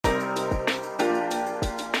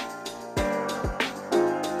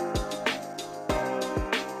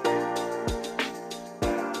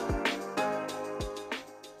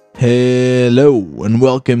Hello, and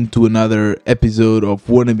welcome to another episode of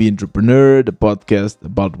Wannabe Entrepreneur, the podcast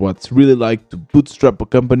about what's really like to bootstrap a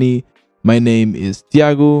company. My name is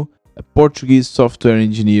Tiago, a Portuguese software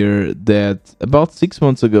engineer that about 6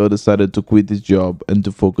 months ago decided to quit his job and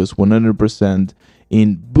to focus 100%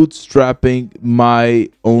 in bootstrapping my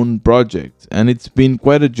own project. And it's been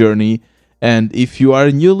quite a journey. And if you are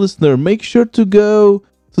a new listener, make sure to go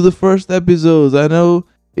to the first episodes. I know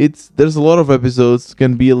there's a lot of episodes,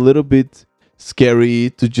 can be a little bit scary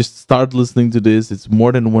to just start listening to this. It's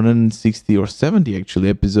more than 160 or 70 actually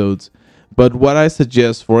episodes, but what I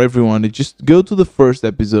suggest for everyone is just go to the first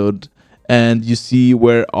episode and you see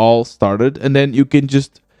where it all started, and then you can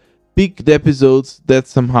just pick the episodes that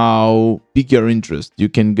somehow pique your interest. You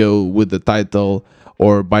can go with the title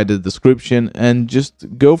or by the description and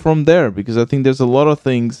just go from there, because I think there's a lot of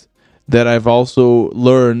things that I've also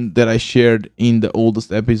learned that I shared in the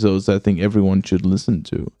oldest episodes I think everyone should listen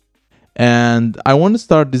to. And I want to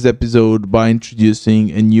start this episode by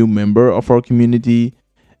introducing a new member of our community.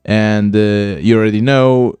 And you already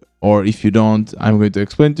know, or if you don't, I'm going to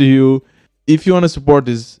explain to you. If you want to support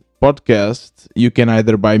this podcast, you can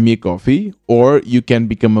either buy me a coffee or you can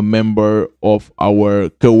become a member of our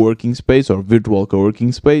co-working space or virtual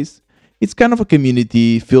co-working space. It's kind of a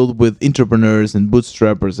community filled with entrepreneurs and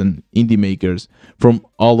bootstrappers and indie makers from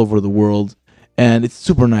all over the world. And it's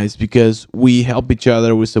super nice because we help each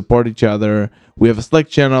other, we support each other. We have a Slack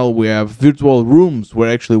channel, we have virtual rooms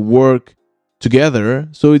where I actually work together.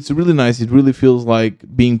 So it's really nice. It really feels like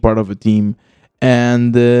being part of a team.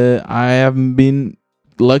 And I have been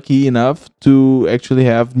lucky enough to actually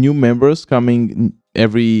have new members coming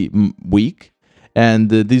every week.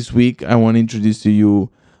 And this week, I want to introduce to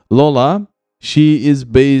you Lola. She is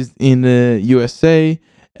based in USA,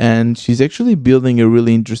 and she's actually building a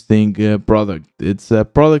really interesting product. It's a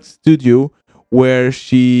product studio where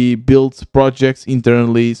she builds projects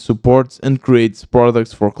internally, supports and creates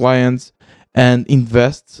products for clients, and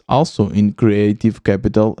invests also in creative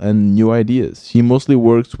capital and new ideas. She mostly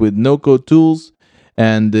works with no-code tools,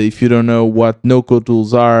 and if you don't know what no-code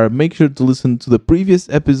tools are, make sure to listen to the previous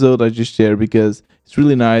episode I just shared because it's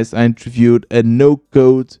really nice. I interviewed a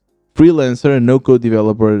no-code freelancer and no-code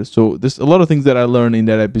developer. So there's a lot of things that I learned in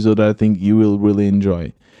that episode that I think you will really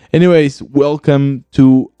enjoy. Anyways, welcome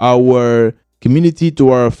to our community,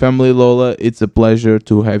 to our family, Lola. It's a pleasure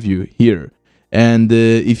to have you here. And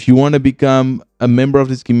if you want to become a member of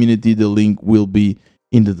this community, the link will be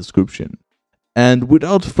in the description. And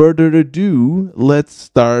without further ado, let's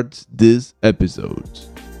start this episode.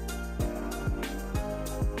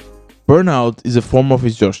 Burnout is a form of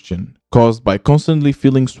exhaustion caused by constantly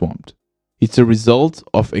feeling swamped. It's a result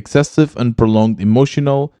of excessive and prolonged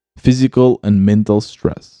emotional, physical, and mental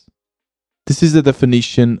stress. This is the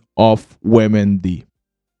definition of WMD.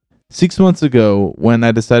 6 months ago, when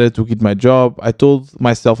I decided to quit my job, I told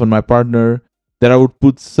myself and my partner that I would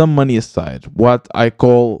put some money aside, what I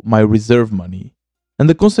call my reserve money. And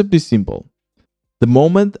the concept is simple. The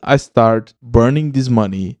moment I start burning this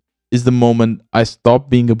money is the moment I stop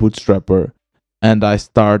being a bootstrapper and I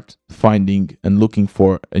start finding and looking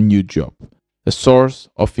for a new job, a source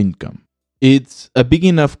of income. It's a big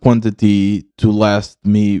enough quantity to last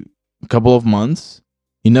me a couple of months,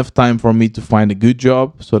 enough time for me to find a good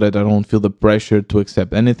job so that I don't feel the pressure to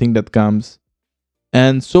accept anything that comes.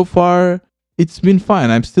 And so far, it's been fine.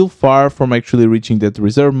 I'm still far from actually reaching that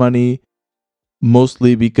reserve money,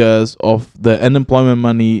 mostly because of the unemployment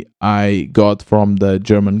money I got from the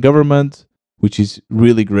German government, which is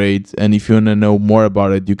really great. And if you want to know more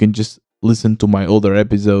about it, you can just listen to my older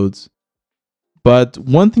episodes. But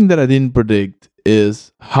one thing that I didn't predict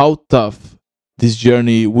is how tough this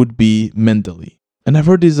journey would be mentally. And I've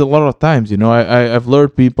heard this a lot of times. I've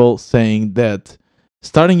learned people saying that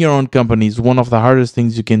starting your own company is one of the hardest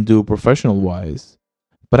things you can do professional-wise.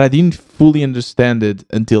 But I didn't fully understand it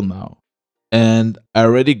until now. And I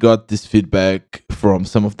already got this feedback from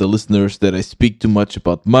some of the listeners that I speak too much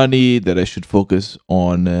about money, that I should focus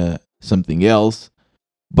on something else.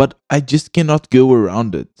 But I just cannot go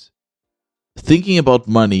around it. Thinking about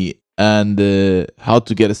money and how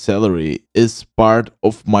to get a salary is part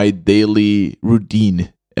of my daily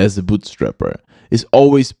routine as a bootstrapper. It's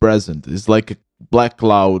always present. It's like a black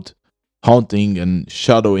cloud haunting and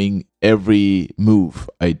shadowing every move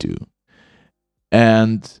I do.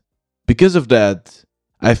 And because of that,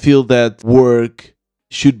 I feel that work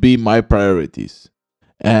should be my priorities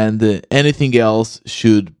and anything else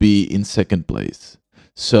should be in second place.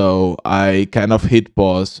 So I kind of hit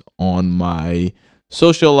pause on my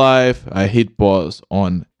social life. I hit pause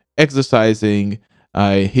on exercising.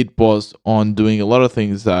 I hit pause on doing a lot of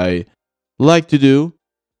things I like to do.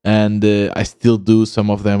 and I still do some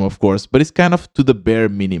of them, of course, but it's kind of to the bare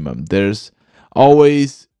minimum. There's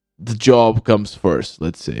always the job comes first,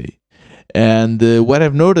 let's say. And what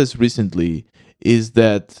I've noticed recently is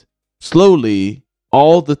that slowly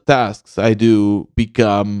all the tasks I do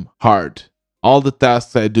become hard. All the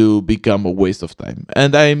tasks I do become a waste of time.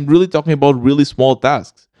 And I'm really talking about really small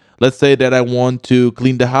tasks. Let's say that I want to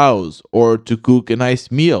clean the house or to cook a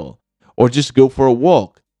nice meal or just go for a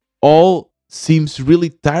walk. All seems really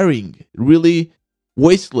tiring, really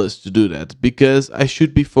wasteless to do that because I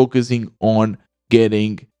should be focusing on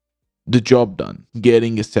getting the job done,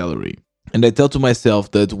 getting a salary. And I tell to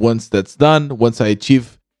myself that once that's done, once I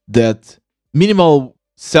achieve that minimal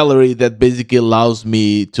salary that basically allows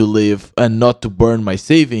me to live and not to burn my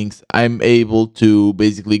savings, I'm able to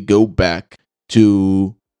basically go back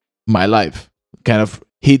to my life, kind of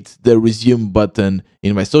hit the resume button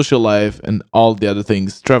in my social life and all the other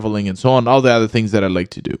things, traveling and so on, all the other things that I like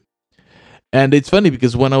to do. And it's funny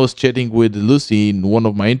because when I was chatting with Lucy in one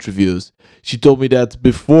of my interviews, she told me that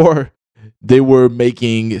before they were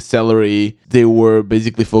making salary, they were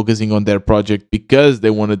basically focusing on their project because they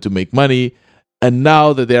wanted to make money. And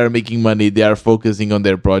now that they are making money, they are focusing on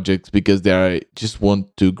their projects because they are, just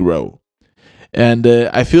want to grow. And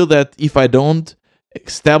I feel that if I don't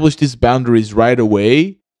establish these boundaries right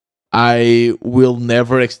away, I will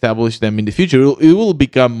never establish them in the future. It will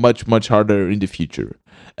become much, much harder in the future.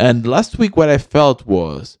 And last week, what I felt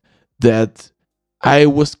was that I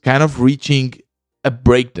was kind of reaching a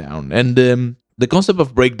breakdown. And the concept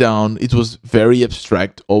of breakdown, it was very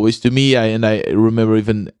abstract always to me. I remember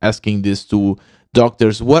even asking this to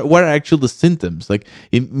doctors, what are actually the symptoms? Like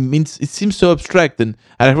it seems so abstract. And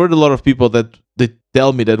I've heard a lot of people that they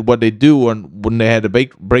tell me that what they do when they had a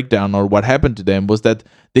breakdown or what happened to them was that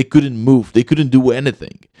they couldn't move, they couldn't do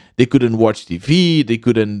anything, they couldn't watch TV, they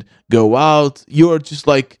couldn't go out. You're just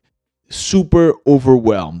like super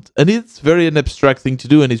overwhelmed, and it's very an abstract thing to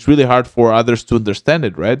do, and it's really hard for others to understand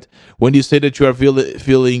it, right? When you say that you are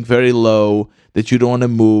feeling very low, that you don't want to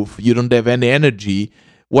move, you don't have any energy,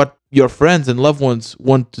 what your friends and loved ones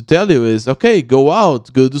want to tell you is, okay, go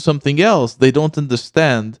out, go do something else. They don't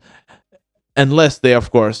understand unless they,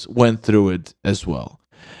 of course, went through it as well.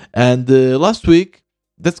 And last week,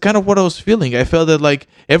 that's kind of what I was feeling. I felt that like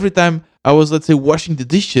every time I was, let's say, washing the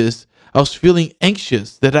dishes, I was feeling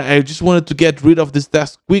anxious, that I just wanted to get rid of this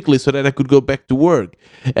task quickly so that I could go back to work.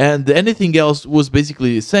 And anything else was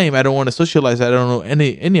basically the same. I don't want to socialize. I don't know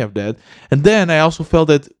any of that. And then I also felt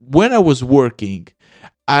that when I was working,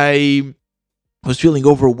 I was feeling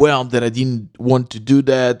overwhelmed that I didn't want to do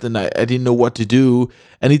that and I didn't know what to do.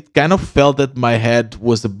 And it kind of felt that my head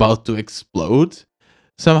was about to explode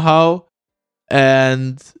somehow.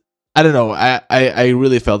 And I don't know, I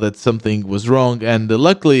really felt that something was wrong. And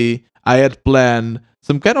luckily, I had planned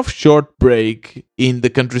some kind of short break in the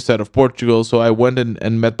countryside of Portugal. So I went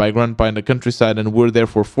and met my grandpa in the countryside and we were there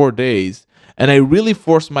for 4 days. And I really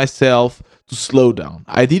forced myself to slow down.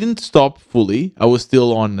 I didn't stop fully. I was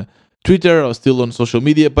still on Twitter, I was still on social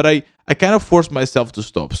media, but I kind of forced myself to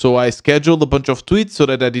stop. So I scheduled a bunch of tweets so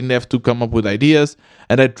that I didn't have to come up with ideas,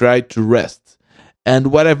 and I tried to rest.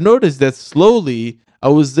 And what I've noticed that slowly I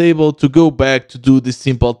was able to go back to do these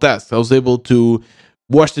simple tasks. I was able to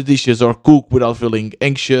wash the dishes or cook without feeling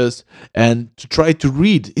anxious and to try to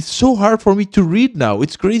read. It's so hard for me to read now.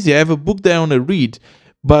 It's crazy. I have a book that I want to read,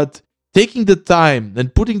 but taking the time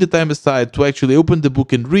and putting the time aside to actually open the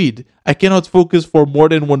book and read, I cannot focus for more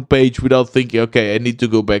than one page without thinking, okay, I need to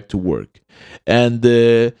go back to work. And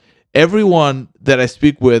everyone that I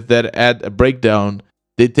speak with that had a breakdown,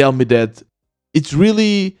 they tell me that it's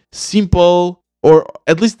really simple, or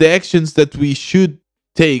at least the actions that we should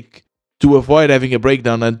take to avoid having a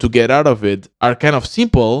breakdown and to get out of it are kind of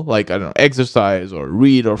simple, like, I don't know, exercise or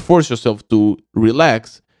read or force yourself to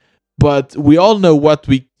relax. But we all know what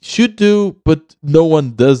we should do, but no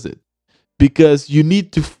one does it because you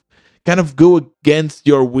need to kind of go against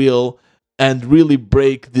your will and really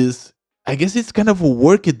break this. I guess it's kind of a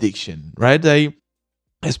work addiction, right?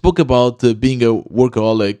 I spoke about being a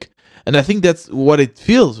workaholic, and I think that's what it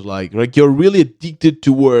feels like. Like you're really addicted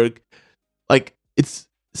to work. Like it's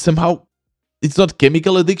somehow, it's not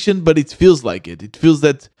chemical addiction, but it feels like it. It feels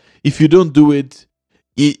that if you don't do it,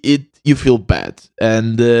 it you feel bad.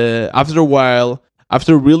 And after a while,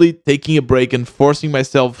 after really taking a break and forcing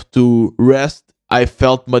myself to rest, I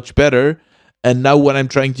felt much better. And now what I'm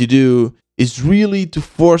trying to do is really to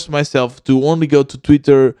force myself to only go to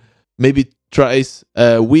Twitter maybe twice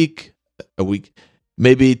a week,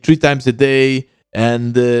 maybe 3 times a day,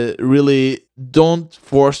 and really don't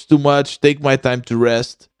force too much. Take my time to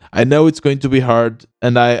rest. I know it's going to be hard,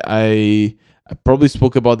 and I probably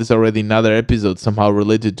spoke about this already in another episode somehow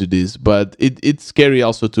related to this, but it's scary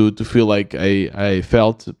also to feel like I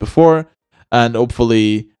felt before, and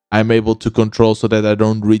hopefully I'm able to control so that I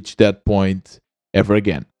don't reach that point ever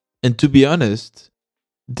again. And to be honest,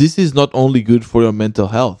 this is not only good for your mental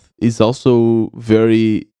health, it's also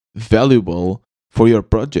very valuable for your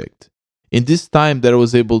project. In this time that I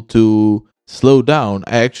was able to slow down,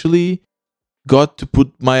 I actually got to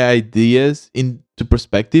put my ideas into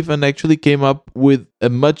perspective and actually came up with a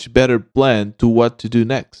much better plan to what to do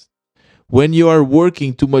next. When you are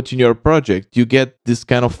working too much in your project, you get this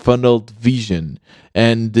kind of funneled vision,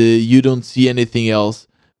 and you don't see anything else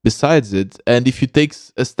besides it. And if you take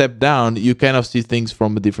a step down, you kind of see things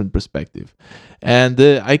from a different perspective. And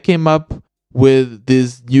I came up with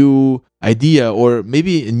this new idea, or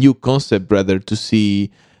maybe a new concept rather, to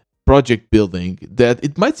see project building, that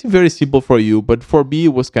it might seem very simple for you, but for me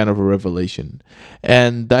it was kind of a revelation.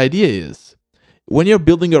 And the idea is, when you're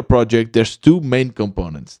building your project, there's two main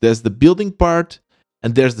components. There's the building part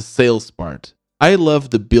and there's the sales part. I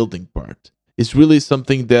love the building part. It's really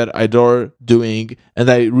something that I adore doing, and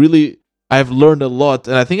I've learned a lot,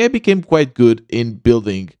 and I think I became quite good in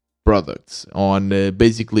building products, on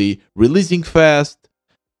basically releasing fast,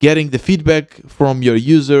 getting the feedback from your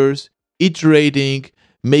users, iterating,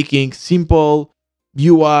 making simple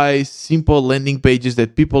UI, simple landing pages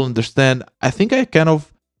that people understand. I think I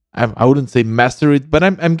wouldn't say master it, but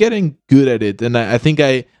I'm getting good at it. And I think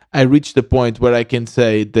I reached the point where I can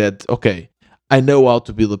say that, okay, I know how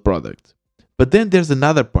to build a product. But then there's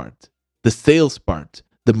another part, the sales part,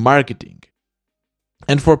 the marketing.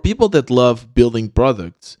 And for people that love building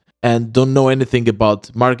products and don't know anything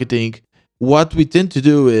about marketing, what we tend to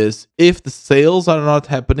do is, if the sales are not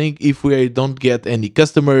happening, if we don't get any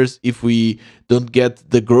customers, if we don't get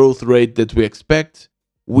the growth rate that we expect,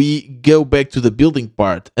 we go back to the building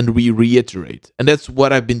part and we reiterate. And that's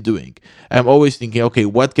what I've been doing. I'm always thinking, okay,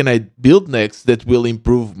 what can I build next that will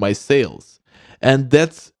improve my sales? And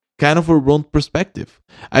that's kind of a wrong perspective.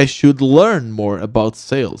 I should learn more about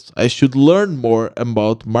sales. I should learn more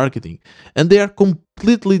about marketing. And they are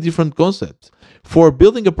completely different concepts. For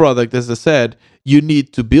building a product, as I said, you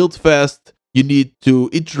need to build fast, you need to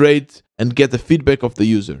iterate and get the feedback of the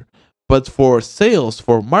user. But for sales,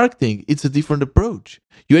 for marketing, it's a different approach.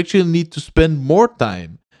 You actually need to spend more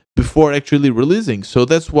time before actually releasing. So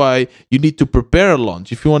that's why you need to prepare a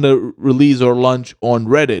launch. If you want to release or launch on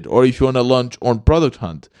Reddit, or if you want to launch on Product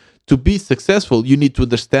Hunt, to be successful, you need to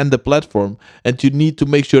understand the platform, and you need to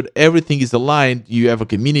make sure that everything is aligned. You have a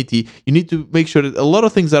community. You need to make sure that a lot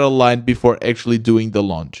of things are aligned before actually doing the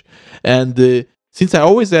launch. And since I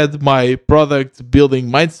always had my product building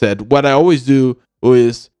mindset, what I always do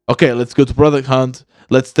is, okay, let's go to Product Hunt.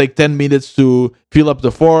 Let's take 10 minutes to fill up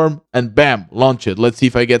the form and bam, launch it. Let's see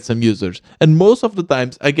if I get some users. And most of the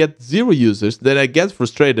times I get 0 users. Then I get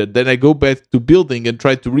frustrated. Then I go back to building and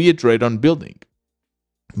try to reiterate on building.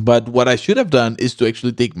 But what I should have done is to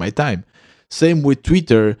actually take my time. Same with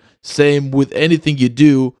Twitter, same with anything you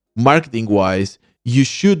do marketing wise. You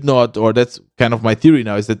should not, or that's kind of my theory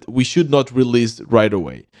now, is that we should not release right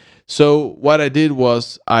away. So what I did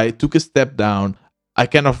was I took a step down. I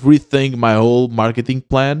kind of rethink my whole marketing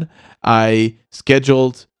plan. I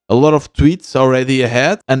scheduled a lot of tweets already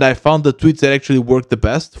ahead, and I found the tweets that actually work the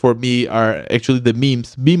best for me are actually the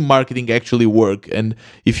memes. Meme marketing actually work. And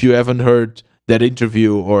if you haven't heard that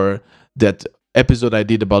interview or that episode I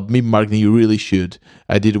did about meme marketing, you really should.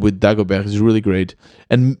 I did it with Dagobert. It's really great.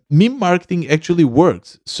 And meme marketing actually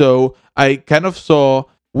works. So I kind of saw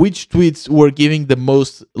which tweets were giving the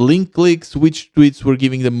most link clicks, which tweets were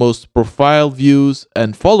giving the most profile views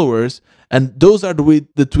and followers. And those are the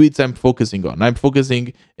tweets I'm focusing on. I'm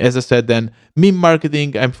focusing, as I said, then meme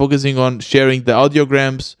marketing. I'm focusing on sharing the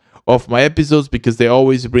audiograms of my episodes because they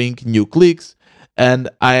always bring new clicks. And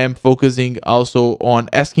I am focusing also on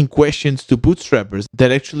asking questions to bootstrappers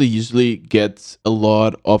that actually usually gets a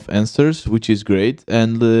lot of answers, which is great.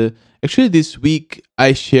 And actually this week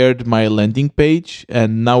I shared my landing page,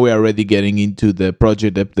 and now we are already getting into the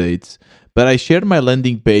project updates. But I shared my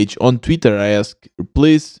landing page on Twitter. I asked,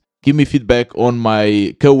 please give me feedback on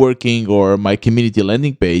my co-working or my community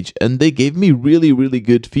landing page. And they gave me really, really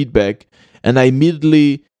good feedback. And I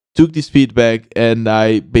immediately took this feedback and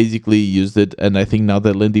I basically used it, and I think now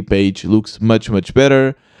the landing page looks much, much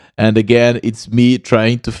better. And again, it's me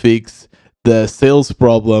trying to fix the sales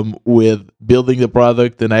problem with building the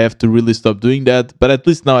product, and I have to really stop doing that. But at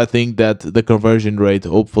least now I think that the conversion rate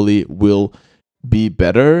hopefully will be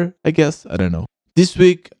better, I guess. I don't know. This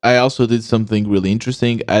week, I also did something really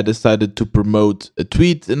interesting. I decided to promote a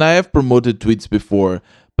tweet, and I have promoted tweets before,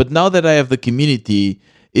 but now that I have the community,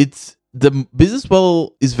 it's the business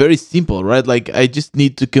model is very simple, right? Like I just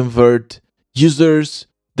need to convert users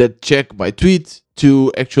that check my tweets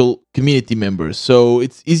to actual community members. So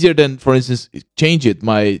it's easier than, for instance, change it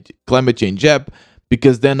my climate change app,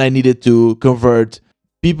 because then I needed to convert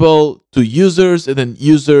people to users, and then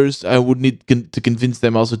users I would need to convince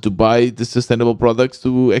them also to buy the sustainable products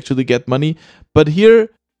to actually get money. But here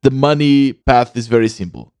the money path is very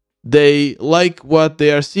simple. They like what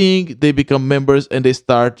they are seeing, they become members, and they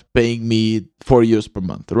start paying me 4 euros per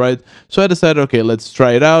month, right? So I decided, okay, let's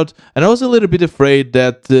try it out. And I was a little bit afraid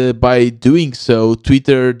that by doing so,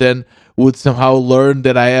 Twitter then would somehow learn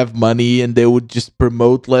that I have money and they would just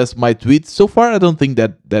promote less my tweets. So far, I don't think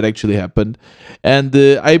that that actually happened. And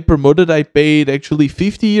I paid actually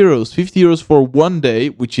 50 euros, 50 euros for one day,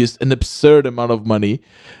 which is an absurd amount of money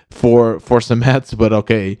for some ads, but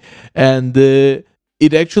okay. And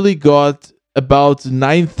it actually got about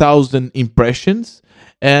 9,000 impressions.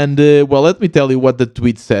 And well, let me tell you what the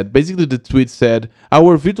tweet said. Basically, the tweet said,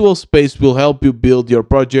 "Our virtual space will help you build your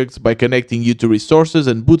projects by connecting you to resources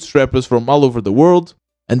and bootstrappers from all over the world."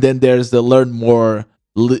 And then there's the learn more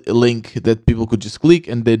link that people could just click,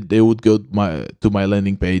 and then they would go to my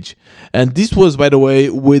landing page. And this was, by the way,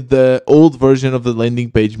 with the old version of the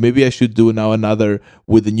landing page. Maybe I should do now another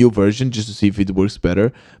with the new version just to see if it works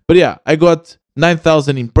better. But yeah, I got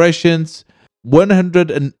 9,000 impressions,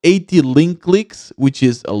 180 link clicks, which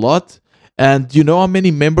is a lot. And do you know how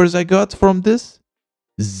many members I got from this?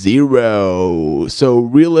 Zero. So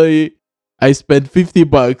really, I spent 50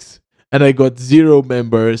 bucks and I got zero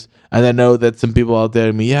members. And I know that some people out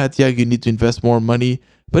there me, yeah, Tiago, you need to invest more money.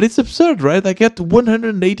 But it's absurd, right? I got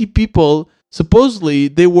 180 people. Supposedly,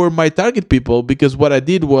 they were my target people, because what I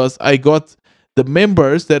did was I got the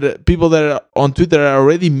members, that people that are on Twitter are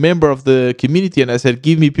already member of the community, and I said,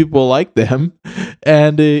 give me people like them.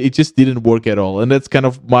 And it just didn't work at all. And that's kind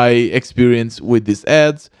of my experience with these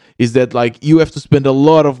ads, is that like you have to spend a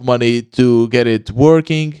lot of money to get it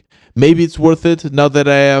working. Maybe it's worth it now that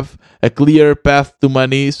I have a clear path to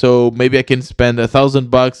money. So maybe I can spend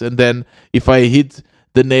 $1,000, and then if I hit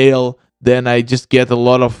the nail, then I just get a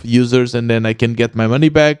lot of users, and then I can get my money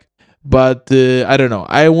back. But I don't know.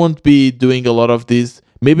 I won't be doing a lot of this.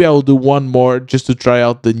 Maybe I'll do one more just to try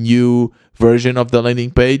out the new version of the landing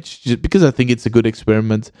page, just because I think it's a good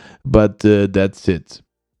experiment. But that's it.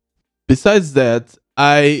 Besides that,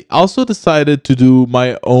 I also decided to do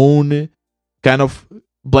my own kind of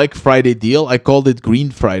Black Friday deal. I called it Green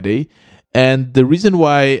Friday. And the reason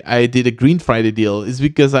why I did a Green Friday deal is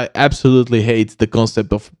because I absolutely hate the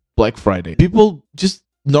concept of Black Friday. People just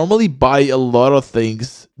normally buy a lot of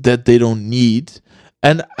things that they don't need.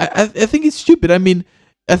 And I think it's stupid. I mean,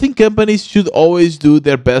 I think companies should always do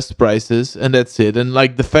their best prices, and that's it. And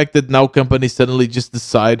like the fact that now companies suddenly just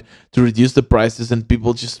decide to reduce the prices and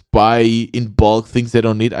people just buy in bulk things they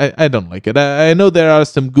don't need, I don't like it. I know there are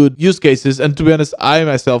some good use cases, and to be honest, I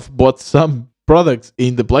myself bought some products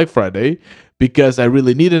in the Black Friday because I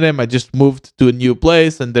really needed them. I just moved to a new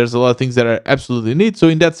place and there's a lot of things that I absolutely need. So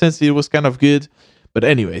in that sense, it was kind of good. But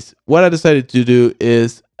anyways, what I decided to do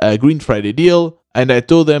is a Green Friday deal, and I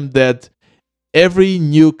told them that every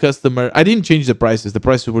new customer, I didn't change the prices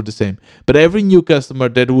were the same, but every new customer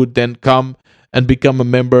that would then come and become a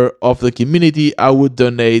member of the community, I would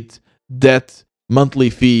donate that monthly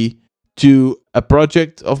fee to a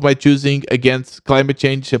project of my choosing against climate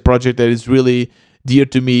change, a project that is really dear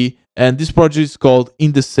to me. And this project is called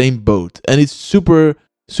In the Same Boat, and it's super,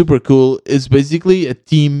 super cool. It's basically a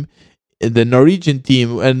team, the Norwegian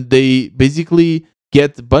team, and they basically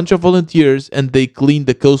get a bunch of volunteers and they clean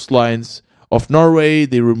the coastlines of Norway.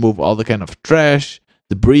 They remove all the kind of trash,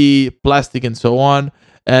 debris, plastic, and so on.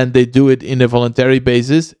 And they do it in a voluntary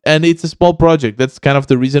basis. And it's a small project. That's kind of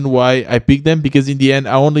the reason why I picked them, because in the end,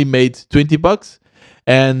 I only made 20 bucks.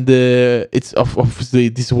 And it's obviously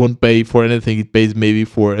this won't pay for anything. It pays maybe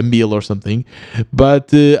for a meal or something.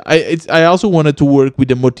 But I also wanted to work with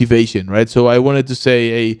the motivation, right? So I wanted to say,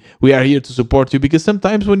 hey, we are here to support you, because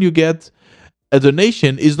sometimes when you get a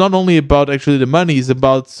donation, it's not only about actually the money, it's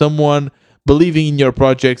about someone believing in your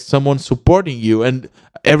project, someone supporting you. And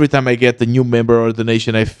every time I get a new member or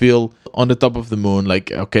donation, I feel on the top of the moon,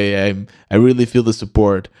 like, okay, I really feel the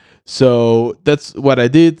support. So that's what I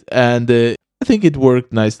did, and I think it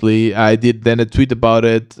worked nicely. I did then a tweet about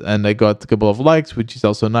it, and I got a couple of likes, which is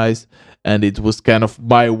also nice. And it was kind of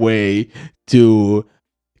my way to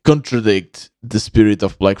contradict the spirit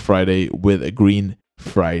of Black Friday with a Green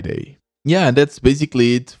Friday. Yeah, and that's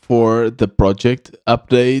basically it for the project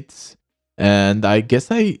updates. And I guess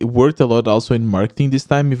I worked a lot also in marketing this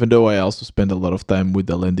time, even though I also spent a lot of time with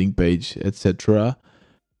the landing page, etc.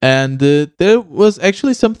 And there was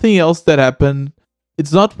actually something else that happened.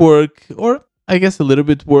 It's not work, or I guess a little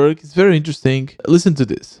bit work. It's very interesting. Listen to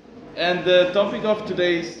this. And the topic of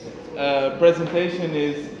today's presentation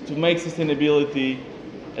is to make sustainability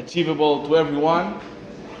achievable to everyone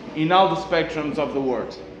in all the spectrums of the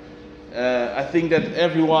world. I think that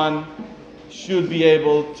everyone should be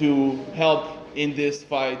able to help in this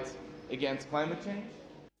fight against climate change.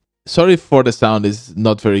 Sorry for the sound is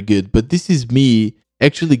not very good, but this is me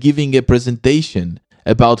actually giving a presentation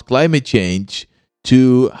about climate change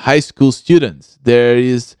to high school students. There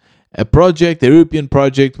is a project, a European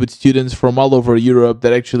project with students from all over Europe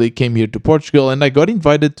that actually came here to Portugal, and I got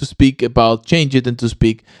invited to speak about Change It and to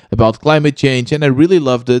speak about climate change, and I really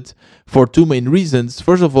loved it for two main reasons.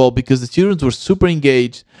 First of all, because the students were super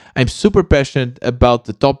engaged. I'm super passionate about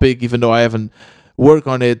the topic, even though I haven't worked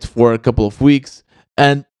on it for a couple of weeks,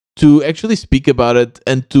 and to actually speak about it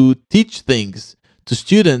and to teach things to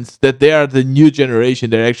students that they are the new generation.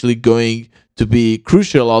 They're actually going to be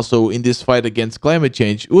crucial also in this fight against climate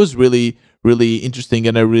change. It was really, really interesting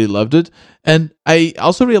and I really loved it. And I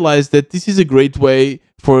also realized that this is a great way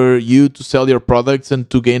for you to sell your products and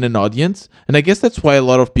to gain an audience. And I guess that's why a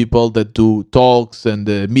lot of people that do talks and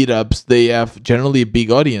meetups, they have generally a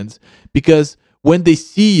big audience, because when they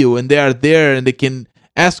see you and they are there and they can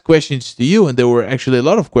ask questions to you, and there were actually a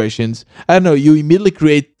lot of questions, I don't know, you immediately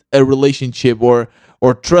create a relationship or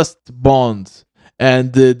trust bonds,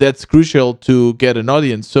 and that's crucial to get an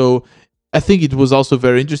audience. So I think it was also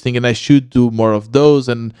very interesting, and I should do more of those,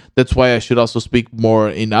 and that's why I should also speak more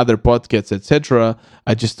in other podcasts, etc.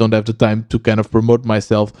 I just don't have the time to kind of promote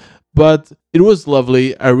myself, but it was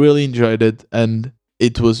lovely. I really enjoyed it, and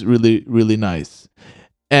it was really, really nice.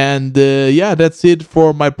 And yeah, that's it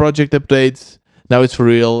for my project updates. Now it's for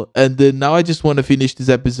real. And now I just want to finish this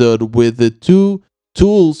episode with the two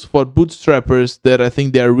tools for bootstrappers that I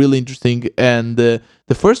think they are really interesting. And the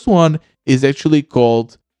first one is actually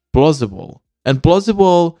called Plausible. And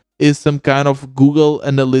Plausible is some kind of Google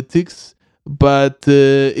Analytics, but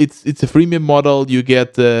it's a freemium model. You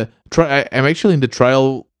get I'm actually in the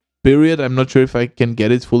trial period. I'm not sure if I can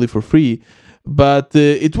get it fully for free, but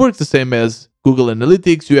it works the same as Google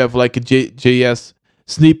Analytics. You have like a JS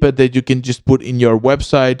snippet that you can just put in your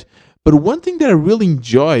website. But one thing that I really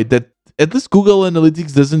enjoy, that at least Google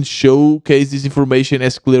Analytics doesn't showcase this information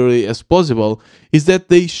as clearly as possible, is that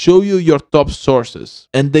they show you your top sources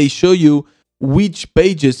and they show you which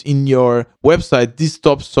pages in your website these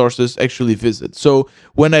top sources actually visit. So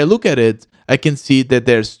when I look at it, I can see that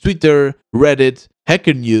there's Twitter, Reddit,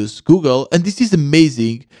 Hacker News, Google, and this is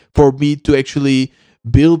amazing for me to actually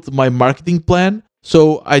build my marketing plan.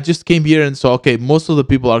 So I just came here and saw, okay, most of the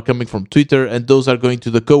people are coming from Twitter and those are going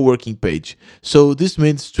to the co-working page. So this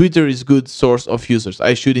means Twitter is a good source of users.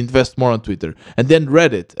 I should invest more on Twitter. And then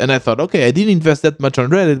Reddit. And I thought, okay, I didn't invest that much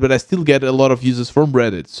on Reddit, but I still get a lot of users from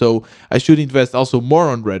Reddit. So I should invest also more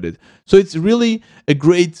on Reddit. So it's really a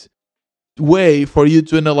great way for you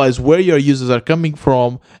to analyze where your users are coming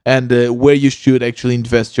from and where you should actually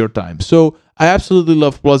invest your time. So I absolutely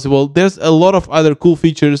love Plausible. There's a lot of other cool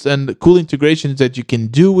features and cool integrations that you can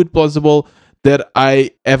do with Plausible that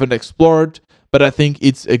I haven't explored, but I think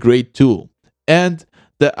it's a great tool. And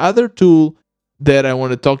the other tool that I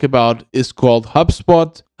want to talk about is called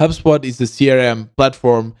HubSpot. HubSpot is a CRM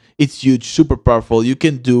platform. It's huge, super powerful. You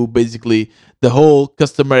can do basically the whole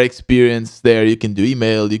customer experience there. You can do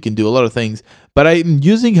email, you can do a lot of things. But I'm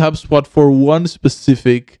using HubSpot for one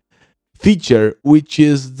specific feature, which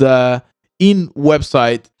is the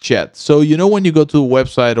in-website chat. So you know when you go to a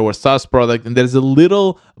website or a SaaS product and there's a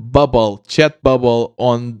little bubble, chat bubble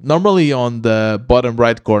normally on the bottom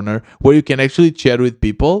right corner where you can actually chat with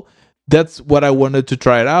people. That's what I wanted to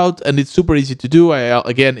try it out, and it's super easy to do.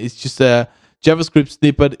 Again, it's just a JavaScript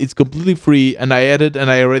snippet. It's completely free, and I added and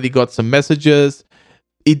I already got some messages.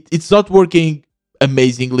 It's not working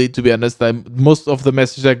amazingly, to be honest. Most of the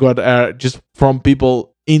messages I got are just from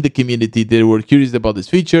people in the community. They were curious about this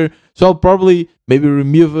feature, so I'll probably maybe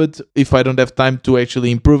remove it if I don't have time to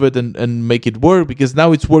actually improve it and make it work, because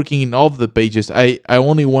now it's working in all of the pages. I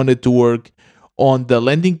only wanted to work on the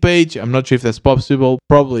landing page. I'm not sure if that's possible.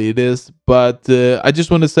 Probably it is, but I just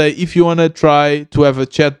want to say, if you want to try to have a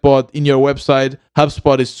chatbot in your website,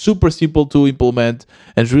 HubSpot is super simple to implement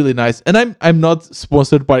and it's really nice. And I'm not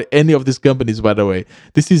sponsored by any of these companies, by the way.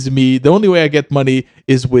 This is me. The only way I get money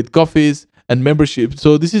is with coffees and membership.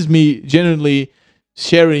 So this is me genuinely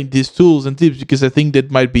sharing these tools and tips because I think that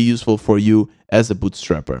might be useful for you as a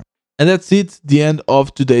bootstrapper. And that's it, the end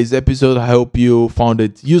of today's episode. I hope you found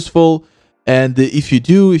it useful. And if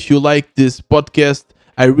you like this podcast,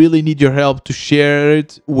 I really need your help to share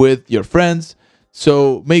it with your friends,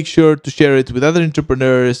 So make sure to share it with other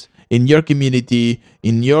entrepreneurs in your community,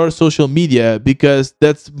 in your social media, because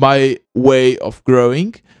that's my way of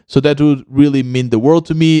growing. So that would really mean the world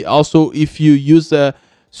to me. Also, if you use a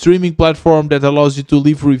streaming platform that allows you to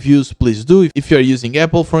leave reviews, please do. If you're using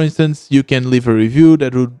Apple, for instance, you can leave a review.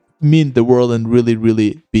 That would mean the world and really,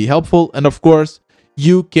 really be helpful. And of course,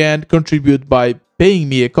 you can contribute by paying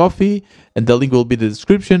me a coffee, and the link will be in the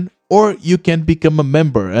description, or you can become a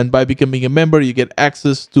member. And by becoming a member, you get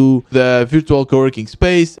access to the virtual co-working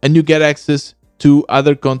space, and you get access to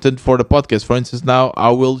other content for the podcast. For instance, now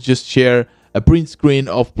I will just share a print screen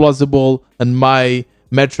of Plausible and my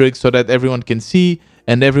metrics so that everyone can see,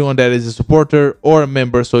 and everyone that is a supporter or a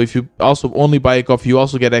member. So if you also only buy a coffee, you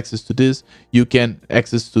also get access to this. You can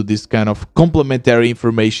access to this kind of complementary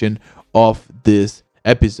information of this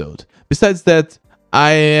episode. Besides that,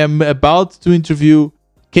 I am about to interview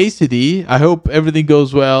KCD. I hope everything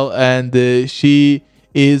goes well, and she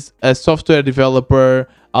is a software developer,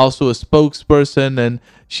 also a spokesperson, and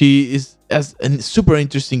she has a super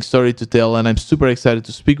interesting story to tell, and I'm super excited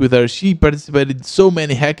to speak with her. She participated in so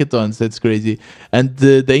many hackathons, that's crazy. And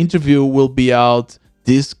the interview will be out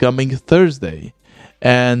this coming Thursday.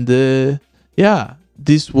 And yeah,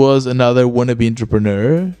 this was another Wannabe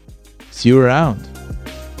Entrepreneur. See you around.